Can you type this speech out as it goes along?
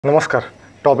নমস্কার,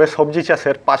 টবে সবজি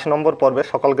চাষের 5 নম্বর পর্বে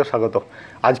সকলকে স্বাগত।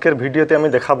 আজকের ভিডিওতে আমি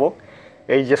দেখাবো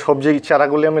এই যে সবজি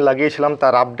চারাগুলি আমি লাগিয়েছিলাম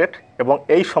তার আপডেট এবং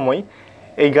এই সময়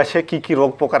এই গাছে কি কি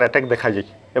রোগ পোকার অ্যাটাক দেখা যায়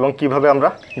এবং কিভাবে আমরা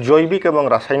জৈবিক এবং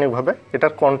রাসায়নিকভাবে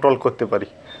এটার কন্ট্রোল করতে পারি।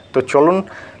 তো চলুন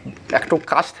একটু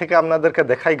কাছ থেকে আপনাদেরকে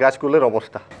দেখাই গাছগুলির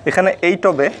অবস্থা। এখানে এই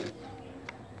টবে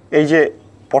এই যে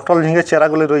পটল ঝিঙে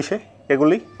চারাগুলি রয়েছে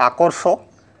এগুলি আকর্ষ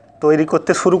তৈরি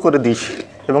করতে শুরু করে দিয়েছি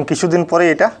এবং কিছুদিন পরে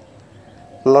এটা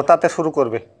লতাতে শুরু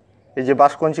করবে। এই যে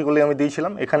বাঁশকঞ্চিগুলি আমি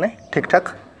দিয়েছিলাম এখানে ঠিকঠাক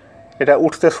এটা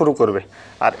উঠতে শুরু করবে।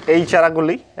 আর এই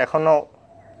চারাগুলি এখনও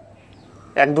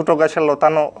এক দুটো গাছে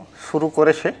লতানো শুরু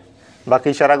করেছে, বাকি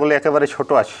চারাগুলি একেবারে ছোট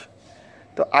আছে।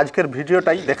 তো আজকের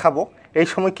ভিডিওটাই দেখাবো এই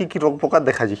সময় কি কি রোগ পোকা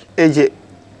দেখা যায়। এই যে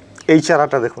এই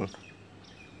চারাটা দেখুন,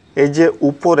 এই যে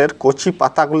উপরের কচি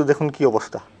পাতাগুলি দেখুন কি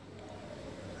অবস্থা।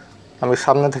 আমি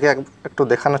সামনে থেকে একটু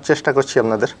দেখানোর চেষ্টা করছি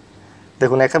আপনাদের।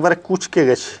 দেখুন একেবারে কুঁচকে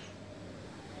গেছে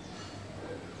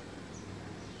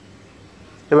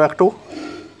এবং একটু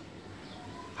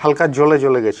হালকা জ্বলে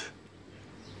জ্বলে গেছে।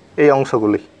 এই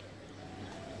অংশগুলি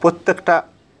প্রত্যেকটা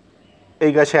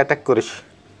এই গাছে অ্যাটাক করেছে।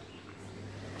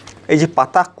 এই যে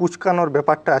পাতা কুচকানোর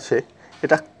ব্যাপারটা আছে,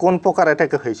 এটা কোন প্রকার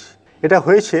অ্যাটাকে হয়েছে? এটা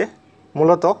হয়েছে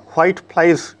মূলত হোয়াইট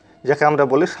ফ্লাইজ, যাকে আমরা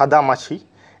বলি সাদা মাছি।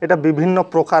 এটা বিভিন্ন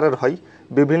প্রকারের হয়,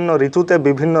 বিভিন্ন ঋতুতে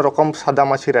বিভিন্ন রকম সাদা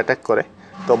মাছির অ্যাটাক করে।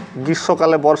 তো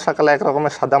গ্রীষ্মকালে বর্ষাকালে এক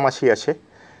রকমের সাদা মাছি আছে,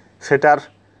 সেটার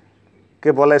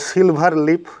কে বলে সিলভার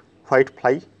লিফ হোয়াইট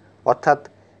ফ্লাই, অর্থাৎ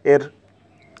এর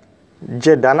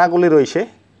যে ডানাগুলি রয়েছে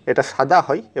এটা সাদা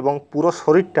হয় এবং পুরো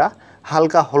শরীরটা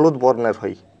হালকা হলুদ বর্ণের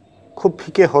হয়, খুব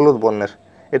ফিকে হলুদ বর্ণের।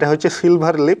 এটা হচ্ছে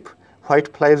সিলভার লিফ হোয়াইট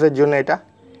ফ্লাইজের জন্য এটা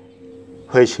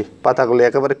হয়েছে। পাতাগুলি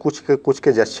একেবারে কুচকে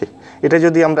কুচকে যাচ্ছে। এটা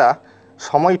যদি আমরা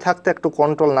সময় থাকতে একটু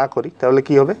কন্ট্রোল না করি তাহলে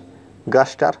কি হবে,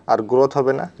 গাছটার আর গ্রোথ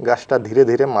হবে না, গাছটা ধীরে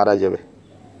ধীরে মারা যাবে।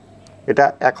 এটা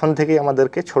এখন থেকেই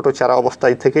আমাদেরকে ছোট চারা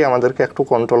অবস্থায় থেকেই আমাদেরকে একটু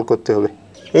কন্ট্রোল করতে হবে।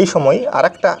 এই সময়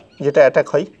আরেকটা যেটা অ্যাটাক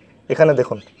হয়, এখানে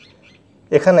দেখুন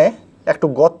এখানে একটু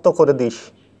গর্ত করে দিস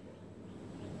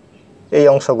এই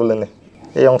অংশগুলো নে,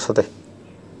 এই অংশতে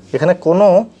এখানে কোনো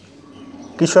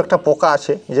কিছু একটা পোকা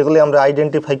আছে যেগুলি আমরা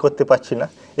আইডেন্টিফাই করতে পারছি না।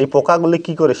 এই পোকাগুলি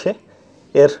কি করেছে,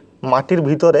 এর মাটির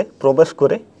ভিতরে প্রবেশ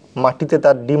করে মাটিতে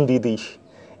তার ডিম দিয়ে দিস।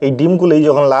 এই ডিমগুলি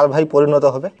যখন লার্ভায় পরিণত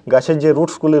হবে, গাছের যে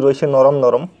রুটসগুলি রয়েছে নরম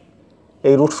নরম,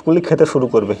 এই রুটসগুলি খেতে শুরু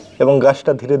করবে এবং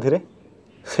গাছটা ধীরে ধীরে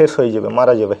শেষ হয়ে যাবে,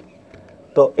 মারা যাবে।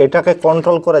 তো এটাকে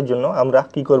কন্ট্রোল করার জন্য আমরা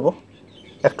কি করব,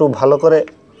 একটু ভালো করে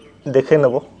দেখে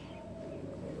নেব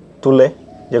তুলে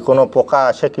যে কোনো পোকা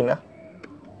আছে কি না।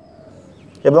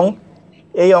 এবং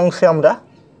এই অংশে আমরা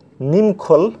নিম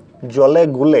খোল জলে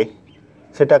গুলে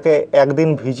সেটাকে একদিন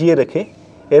ভিজিয়ে রেখে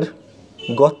এর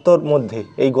গর্তর মধ্যে,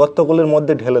 এই গর্তগুলির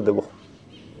মধ্যে ঢেলে দেব।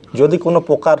 যদি কোনো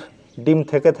পোকার ডিম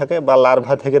থেকে থাকে বা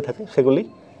লার্ভা থেকে থাকে সেগুলি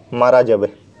মারা যাবে,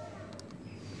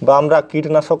 বা আমরা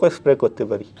কীটনাশকও স্প্রে করতে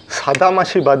পারি। সাদা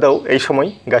মাছি বাদেও এই সময়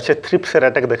গাছের থ্রিপসের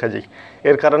অ্যাটাক দেখা যায়।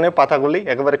 এর কারণে পাতাগুলি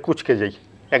একেবারে কুচকে যায়,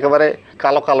 একেবারে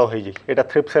কালো কালো হয়ে যায়। এটা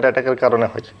থ্রিপসের অ্যাটাকের কারণে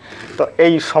হয়। তো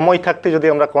এই সময় থাকতে যদি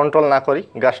আমরা কন্ট্রোল না করি,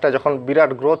 গাছটা যখন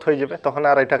বিরাট গ্রোথ হয়ে যাবে তখন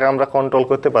আর এটাকে আমরা কন্ট্রোল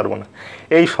করতে পারবো না।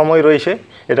 এই সময় রয়েছে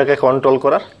এটাকে কন্ট্রোল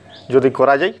করার, যদি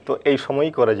করা যায় তো এই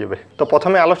সময়ই করা যাবে। তো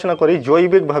প্রথমে আলোচনা করি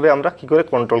জৈবিকভাবে আমরা কি করে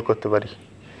কন্ট্রোল করতে পারি।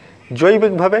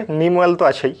 জৈবিকভাবে নিম অয়েল তো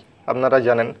আছেই, আপনারা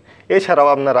জানেন। এছাড়াও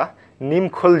আপনারা নিম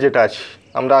খোল যেটা আছে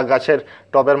আমরা গাছের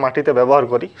টবের মাটিতে ব্যবহার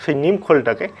করি, সেই নিম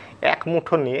খোলটাকে 1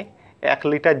 মুঠো নিয়ে 1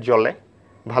 লিটার জলে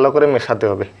ভালো করে মেশাতে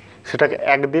হবে। সেটাকে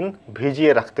একদিন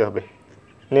ভিজিয়ে রাখতে হবে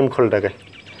নিম খোলটাকে।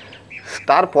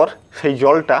 তারপর সেই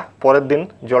জলটা পরের দিন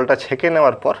জলটা ছেঁকে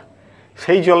নেওয়ার পর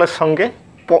সেই জলের সঙ্গে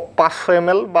 500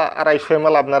 ml বা 250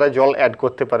 ml আপনারা জল অ্যাড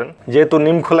করতে পারেন। যেহেতু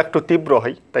নিমখোল একটু তীব্র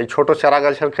হয় তাই ছোট চারা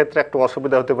গাছের ক্ষেত্রে একটু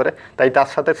অসুবিধা হতে পারে, তাই তার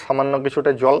সাথে সামান্য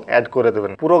কিছুটা জল অ্যাড করে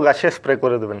দেবেন। পুরো গাছে স্প্রে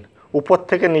করে দেবেন, উপর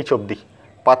থেকে নিচ অবধি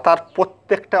পাতার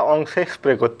প্রত্যেকটা অংশে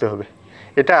স্প্রে করতে হবে।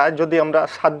 এটা যদি আমরা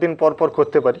 7 দিন পর পর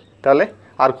করতে পারি তাহলে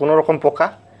আর কোনো রকম পোকা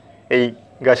এই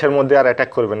গাছের মধ্যে আর অ্যাটাক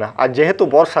করবে না। আর যেহেতু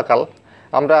বর্ষাকাল,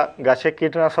 আমরা গাছে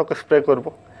কীটনাশক স্প্রে করব,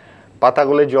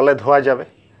 পাতাগুলো জলে ধোয়া যাবে,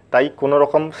 তাই কোনো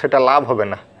রকম সেটা লাভ হবে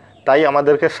না। তাই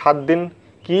আমাদেরকে 7 দিন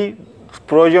কি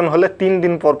প্রয়োজন হলে 3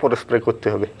 দিন পর পর স্প্রে করতে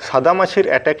হবে। সাদা মাছির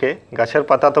অ্যাটাকে গাছের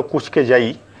পাতা তো কুচকে যাই,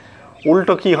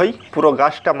 উল্টো কি হয়, পুরো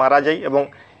গাছটা মারা যায় এবং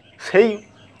সেই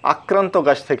আক্রান্ত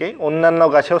গাছ থেকে অন্যান্য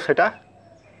গাছেও সেটা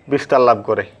বিস্তার লাভ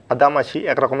করে। সাদা মাছি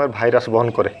এক রকমের ভাইরাস বহন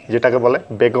করে যেটাকে বলে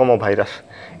বেগমো ভাইরাস।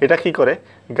 এটা কি করে,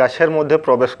 গাছের মধ্যে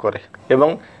প্রবেশ করে এবং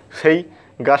সেই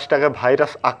গাছটাকে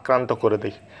ভাইরাস আক্রান্ত করে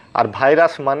দেয়। আর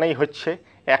ভাইরাস মানেই হচ্ছে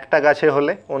একটা গাছে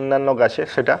হলে অন্যান্য গাছে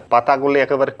সেটা পাতাগুলি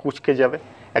একেবারে কুচকে যাবে,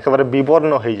 একেবারে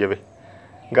বিবর্ণ হয়ে যাবে,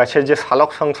 গাছের যে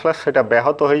শালক সংশ্লেষ সেটা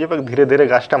ব্যাহত হয়ে যাবে, ধীরে ধীরে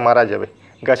গাছটা মারা যাবে।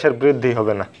 গাছের বৃদ্ধি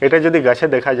হবে না। এটা যদি গাছে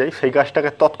দেখা যায় সেই গাছটাকে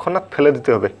তৎক্ষণাৎ ফেলে দিতে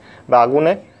হবে বা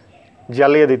আগুনে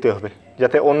জ্বালিয়ে দিতে হবে,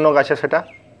 যাতে অন্য গাছে সেটা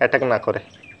অ্যাটাক না করে।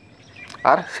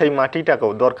 আর সেই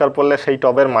মাটিটাকেও দরকার পড়লে সেই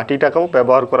টবের মাটিটাকেও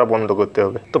ব্যবহার করা বন্ধ করতে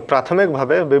হবে। তো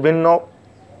প্রাথমিকভাবে বিভিন্ন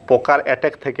পোকার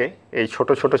অ্যাটাক থেকে এই ছোট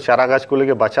ছোট চারা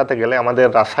গাছগুলিকে বাঁচাতে গেলে আমাদের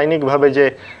রাসায়নিকভাবে যে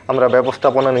আমরা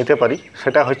ব্যবস্থাপনা নিতে পারি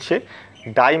সেটা হচ্ছে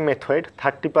ডাইমেথয়েড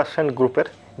 30% গ্রুপের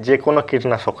যে কোনো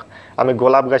কীটনাশক। আমি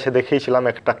গোলাপ গাছে দেখিয়েছিলাম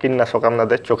একটা কীটনাশক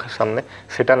আপনাদের চোখের সামনে,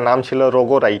 সেটার নাম ছিল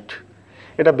রোগোরাইট।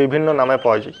 এটা বিভিন্ন নামে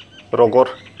পাওয়া যায়, রোগর,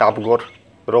 টাপগোর,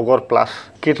 রোগর প্লাস।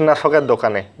 কীটনাশকের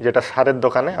দোকানে, যেটা সারের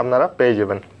দোকানে আপনারা পেয়ে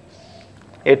যাবেন।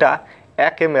 এটা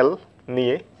 1 ml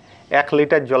নিয়ে 1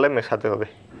 লিটার জলে মেশাতে হবে।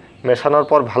 মেশানোর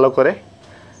পর ভালো করে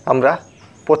আমরা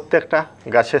প্রত্যেকটা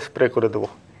গাছে স্প্রে করে দেবো।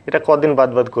 এটা কদিন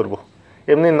বাদ বাদ করব।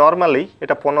 এমনি নর্মালি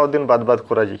এটা 15 দিন বাদ বাদ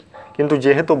করা যায়, কিন্তু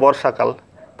যেহেতু বর্ষাকাল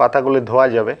পাতাগুলি ধোয়া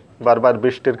যাবে বারবার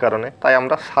বৃষ্টির কারণে, তাই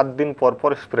আমরা 7 দিন পর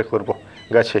পর স্প্রে করব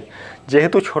গাছে।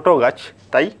 যেহেতু ছোট গাছ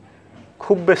তাই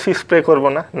খুব বেশি স্প্রে করব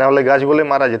না, নাহলে গাছগুলি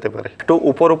মারা যেতে পারে। একটু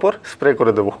উপর উপর স্প্রে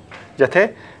করে দেবো যাতে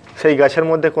সেই গাছের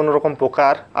মধ্যে কোনো রকম পোকা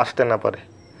আর আসতে না পারে।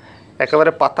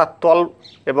 একেবারে পাতার তল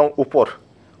এবং উপর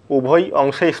উভয়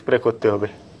অংশেই স্প্রে করতে হবে,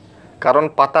 কারণ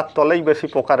পাতার তলেই বেশি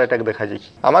পোকার অ্যাটাক দেখা যায়।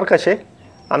 আমার কাছে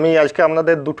আমি আজকে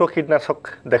আপনাদের দুটো কীটনাশক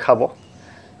দেখাবো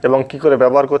এবং কি করে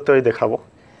ব্যবহার করতে হয় দেখাবো।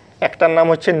 একটার নাম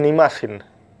হচ্ছে নিমাসিন।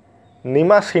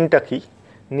 নিমাসিনটা কি?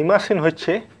 নিমাসিন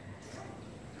হচ্ছে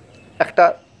একটা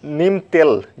নিম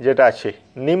তেল, যেটা আছে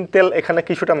নিম তেল এখানে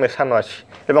কিছুটা মেশানো আছে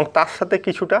এবং তার সাথে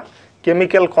কিছুটা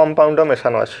কেমিক্যাল কম্পাউন্ডও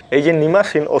মেশানো আছে। এই যে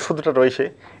নিমাসিন ওষুধটা রয়েছে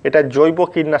এটা জৈব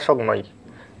কীটনাশক নয়,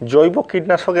 জৈব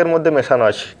কীটনাশকের মধ্যে মেশানো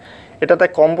আছে। এটাতে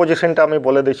কম্পোজিশনটা আমি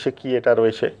বলে দিচ্ছি কি এটা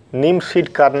রয়েছে। নিম সিড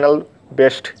কার্নেল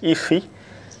বেস্ট ইসি,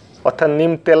 অর্থাৎ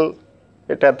নিম তেল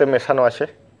এটাতে মেশানো আছে।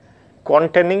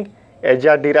 কন্টেনিং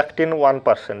এজাডিরাকটিন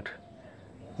 1%,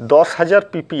 10,000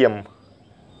 ppm,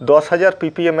 10,000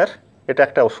 ppm-এর এটা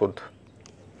একটা ওষুধ।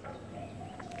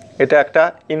 এটা একটা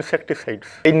ইনসেকটিসাইডস।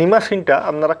 এই নিমাসিনটা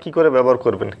আপনারা কি করে ব্যবহার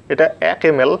করবেন? এটা 1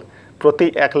 ml প্রতি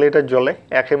 1 লিটার জলে,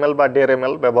 1 ml বা 1.5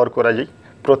 ml ব্যবহার করা যায়,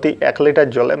 প্রতি 1 লিটার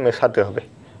জলে মেশাতে হবে।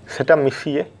 সেটা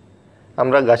মিশিয়ে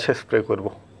আমরা গাছে স্প্রে করব।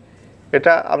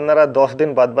 এটা আপনারা 10 দিন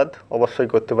বাদ বাদ অবশ্যই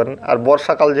করতে পারেন। আর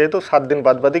বর্ষাকাল যেহেতু 7 দিন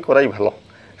বাদ বাদই করাই ভালো,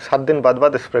 7 দিন বাদ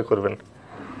বাদ স্প্রে করবেন।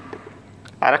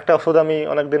 আর একটা ওষুধ আমি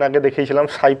অনেক দিন আগে দেখিয়েছিলাম,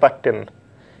 সাইপারটেন।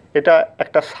 এটা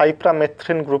একটা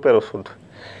সাইপ্রামেথ্রিন গ্রুপের ওষুধ।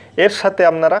 এর সাথে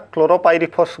আপনারা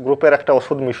ক্লোরোপাইরিফস গ্রুপের একটা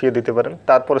ওষুধ মিশিয়ে দিতে পারেন,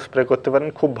 তারপর স্প্রে করতে পারেন,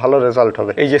 খুব ভালো রেজাল্ট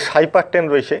হবে। এই যে সাইপারটেন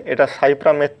রয়েছে এটা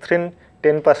সাইপ্রামেথ্রিন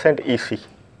 10% ইসি,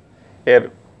 এর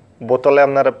বোতলে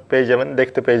আপনারা পেয়ে যাবেন,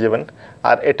 দেখতে পেয়ে যাবেন।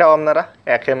 আর এটাও আপনারা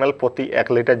 1 ml প্রতি 1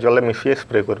 লিটার জলে মিশিয়ে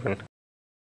স্প্রে করবেন।